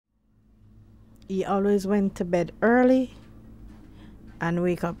He always went to bed early and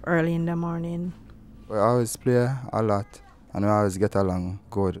wake up early in the morning. We always play a lot and we always get along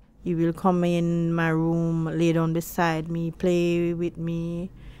good. He will come in my room, lay down beside me, play with me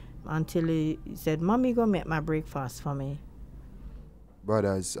until he said, Mommy, go make my breakfast for me.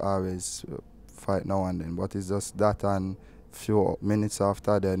 Brothers always fight now and then, but it's just that and few minutes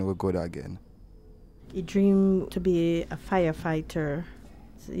after then we're good again. He dreamed to be a firefighter.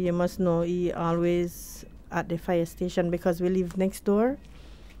 So you must know he always at the fire station because we live next door.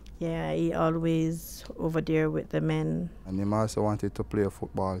 Yeah, he always over there with the men. And he also wanted to play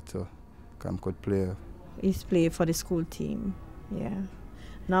football too. He could play. He's play for the school team. Yeah.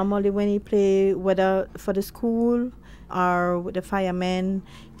 Normally when he play, whether for the school or with the firemen,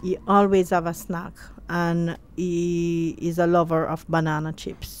 he always have a snack, and he is a lover of banana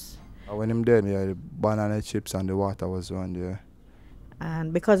chips. When him dead, yeah, the banana chips and the water was one there.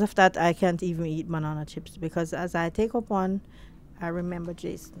 And because of that, I can't even eat banana chips because as I take up one, I remember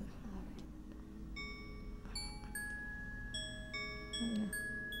Jason. Yeah.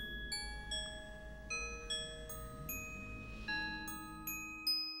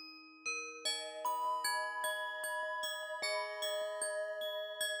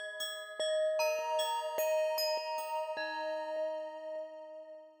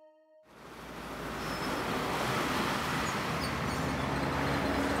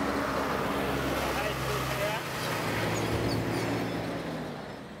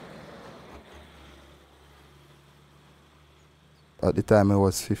 At the time I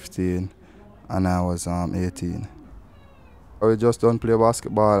was 15 and I was 18. We just don't play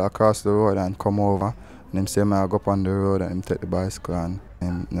basketball across the road and come over. And him say I go up on the road and him take the bicycle and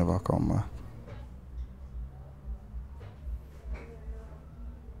him never come back.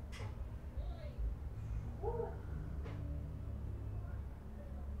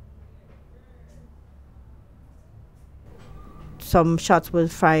 Some shots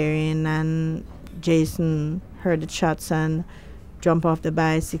was firing and Jason heard the shots and jumped off the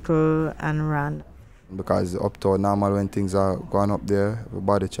bicycle and ran. Because up to normal when things are going up there,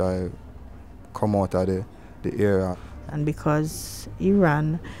 everybody try come out of the area. And because he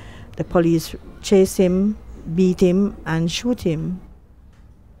ran, the police chase him, beat him and shoot him.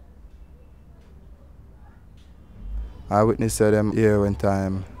 I witnessed them here one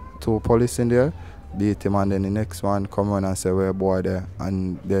time, 2 police in there, beat him and then the next one come on and say we're boy there,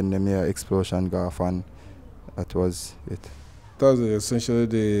 and then the mere explosion go off and that was it. That's essentially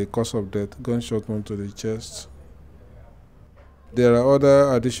the cause of death, gunshot wound to the chest. There are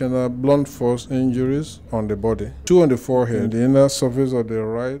other additional blunt force injuries on the body. 2 on the forehead, the inner surface of the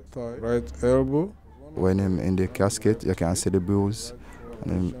right thigh, right elbow. When him in the casket, you can see the bruise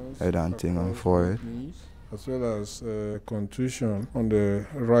and him head and thing on the forehead. As well as contusion on the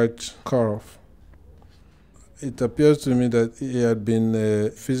right calf. It appears to me that he had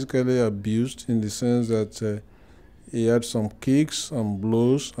been physically abused in the sense that he had some kicks and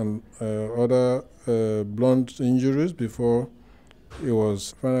blows and other blunt injuries before he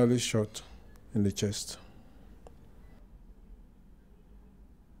was finally shot in the chest.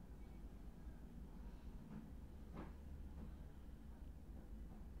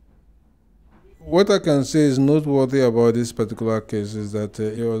 What I can say is noteworthy about this particular case is that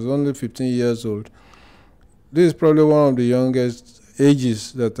he was only 15 years old. This is probably one of the youngest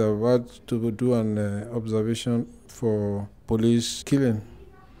ages that I've had to do an observation for police killing.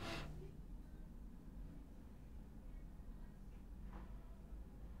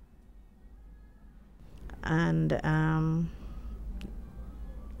 And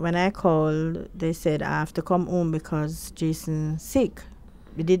when I called, they said I have to come home because Jason's sick.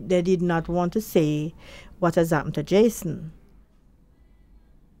 They did not want to say what has happened to Jason.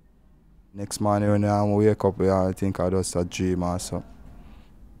 Next morning when I wake up, I think I just a dream or something.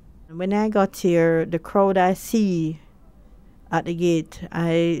 When I got here, the crowd I see at the gate,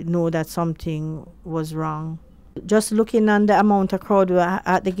 I know that something was wrong. Just looking on the amount of crowd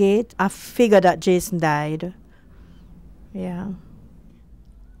at the gate, I figured that Jason died. Yeah.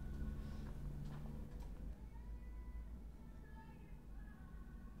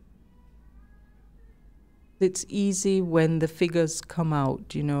 It's easy when the figures come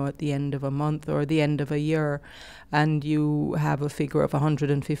out, you know, at the end of a month or the end of a year, and you have a figure of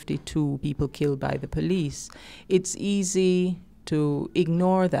 152 people killed by the police. It's easy to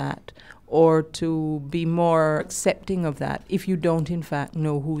ignore that or to be more accepting of that if you don't, in fact,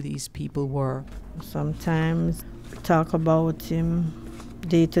 know who these people were. Sometimes talk about him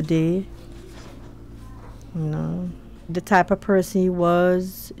day to day, you know. The type of person he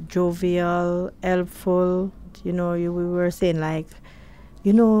was, jovial, helpful. You know, we were saying like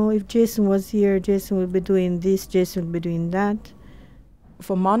You know, if Jason was here, Jason would be doing this, Jason would be doing that.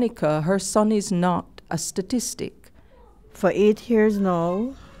 For Monica, her son is not a statistic. For 8 years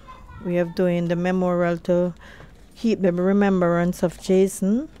now, we have doing the memorial to keep the remembrance of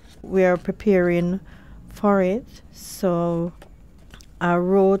Jason. We are preparing for it. So I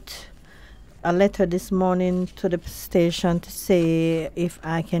wrote a letter this morning to the station to say if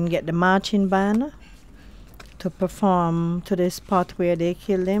I can get the marching band to perform to the spot where they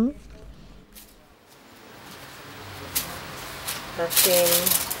killed him. That's in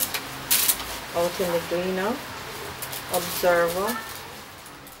out in the greener, observer.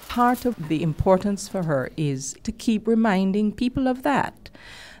 Part of the importance for her is to keep reminding people of that,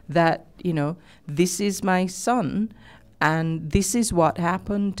 you know, this is my son and this is what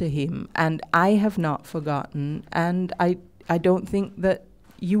happened to him and I have not forgotten, and I don't think that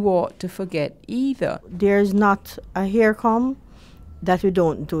you ought to forget either. There's not a hair come that we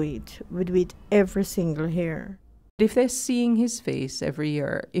don't do it. We do it every single year. If they're seeing his face every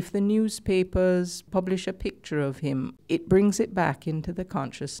year, if the newspapers publish a picture of him, it brings it back into the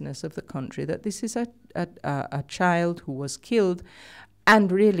consciousness of the country that this is a child who was killed,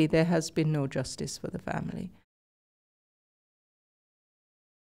 and really there has been no justice for the family.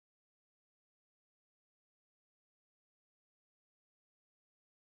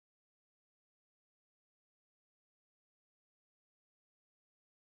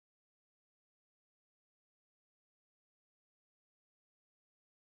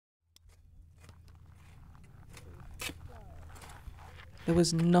 There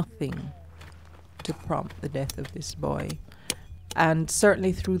was nothing to prompt the death of this boy. And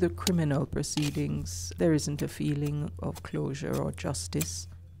certainly through the criminal proceedings, there isn't a feeling of closure or justice.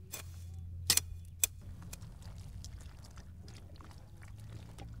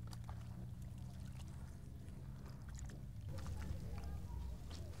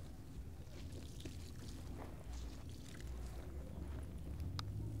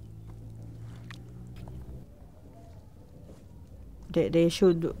 They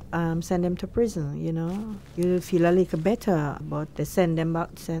should send them to prison, you know. You feel a little better, but they send them back,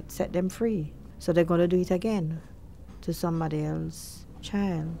 set them free. So they're going to do it again to somebody else's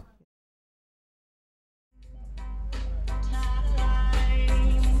child.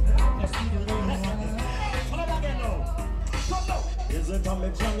 Is it a me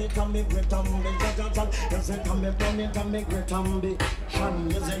planet and me great ambition? Is it a me planet and me great ambition?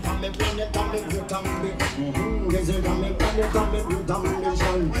 Is it a me planet and me great ambition? Is it a me planet and me great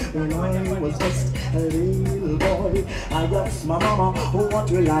ambition? When I was just a little boy, I asked my mama, what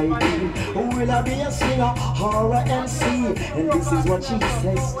will I do? Will I be a singer or a MC? And this is what she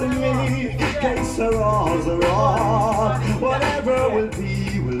says to me: que sera, whatever will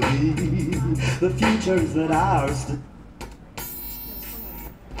be, will be. The future is not ours to.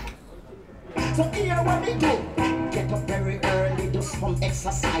 So here what we do, get up very early, do some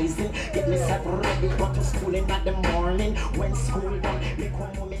exercising, get myself ready, go to school in the morning. When school done, me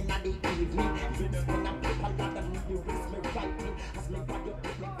come home in the evening. It's when I'm people that I need you, it's me writing. As me graduate,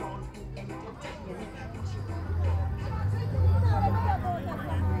 me gone in entertainment.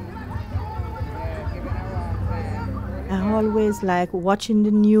 I always like watching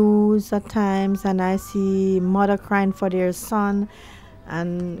the news at times, and I see mother crying for their son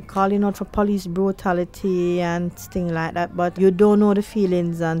and calling out for police brutality and things like that, but you don't know the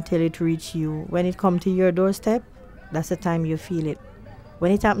feelings until it reaches you. When it comes to your doorstep, that's the time you feel it.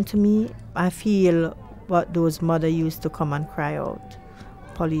 When it happened to me, I feel what those mothers used to come and cry out.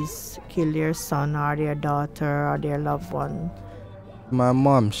 Police kill their son or their daughter or their loved one. My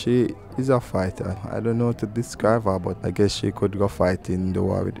mom, she is a fighter. I don't know how to describe her, but I guess she could go fight in the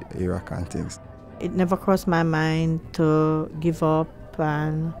war with Iraq and things. It never crossed my mind to give up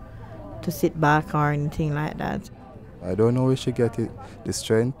and to sit back or anything like that. I don't know where she get the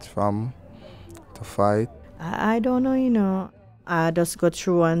strength from to fight. I don't know, you know. I just go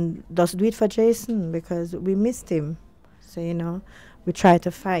through and just do it for Jason because we missed him. So, you know, we try to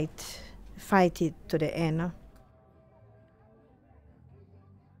fight it to the end.